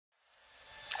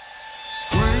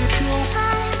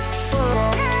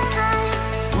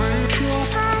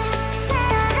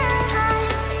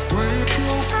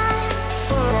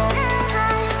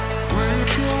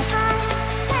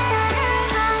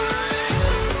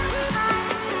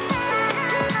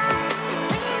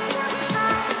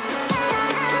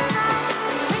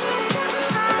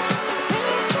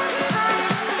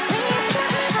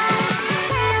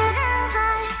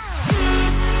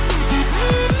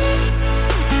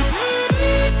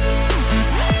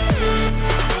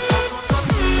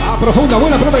Profunda,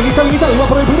 buena pelota que está habilitada. Va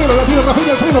por el primero, la tira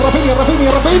Raphinha, el freno, Raphinha.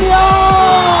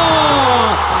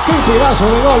 ¡Qué pedazo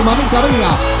de gol, mamita mía!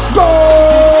 ¡Gol!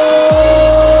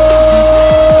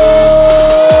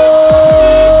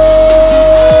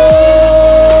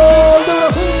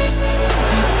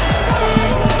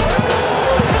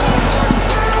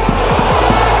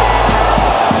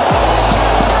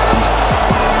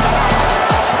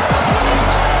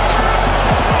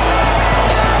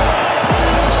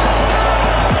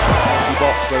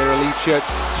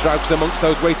 Shirts, Strauss amongst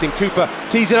those waiting. Cooper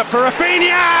tees it up for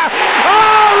Raphinha.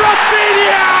 Oh,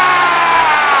 Raphinha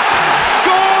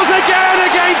scores again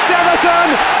against Everton.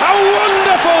 A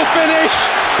wonderful finish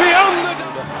beyond the.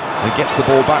 And gets the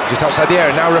ball back just outside the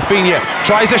area. Now Raphinha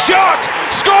tries a shot,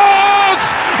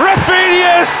 scores!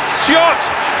 Raphinha's shot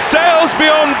sails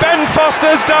beyond Ben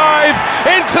Foster's dive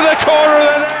into the corner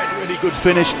of the net. Really good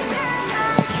finish.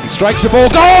 He strikes the ball,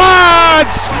 go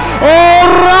lads! Oh,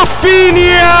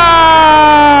 Raphinha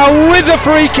with the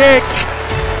free kick.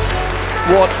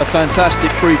 What a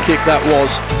fantastic free kick that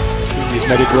was. He's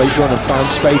made a great run and found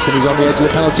space, and he's on the edge of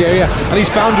the penalty area, and he's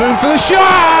found room for the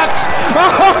shot!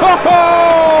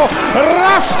 Oh,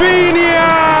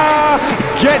 Raphinha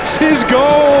gets his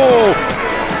goal!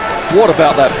 What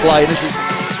about that play?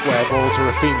 Square ball to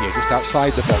Raphinha, just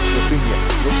outside the box. Raphinha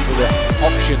looks for the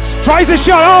options, tries a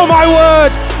shot, oh my word!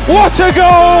 What a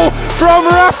goal from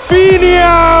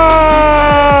Raphinha!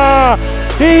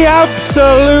 He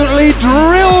absolutely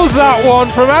drills that one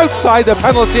from outside the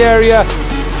penalty area.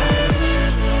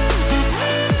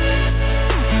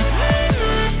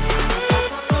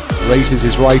 Raises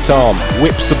his right arm,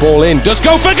 whips the ball in, does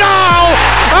go for goal!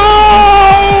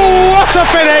 Oh, what a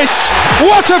finish!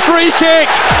 What a free kick!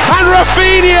 And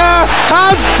Raphinha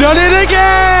has done it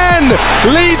again!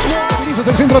 Leeds.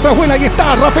 Del centro atrás, buena, ahí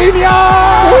está,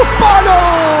 Raphinha, ¡un palo!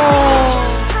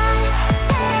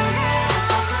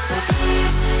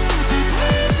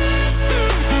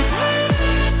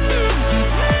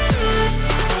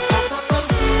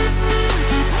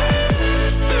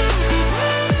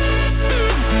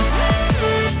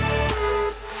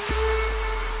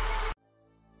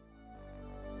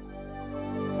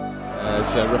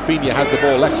 As Raphinha has the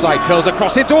ball, left side, curls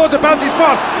across it towards a penalty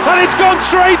spot, and it's gone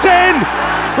straight in!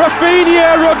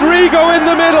 Raphinha, Rodrigo in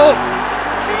the middle,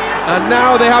 and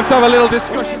now they have to have a little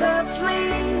discussion.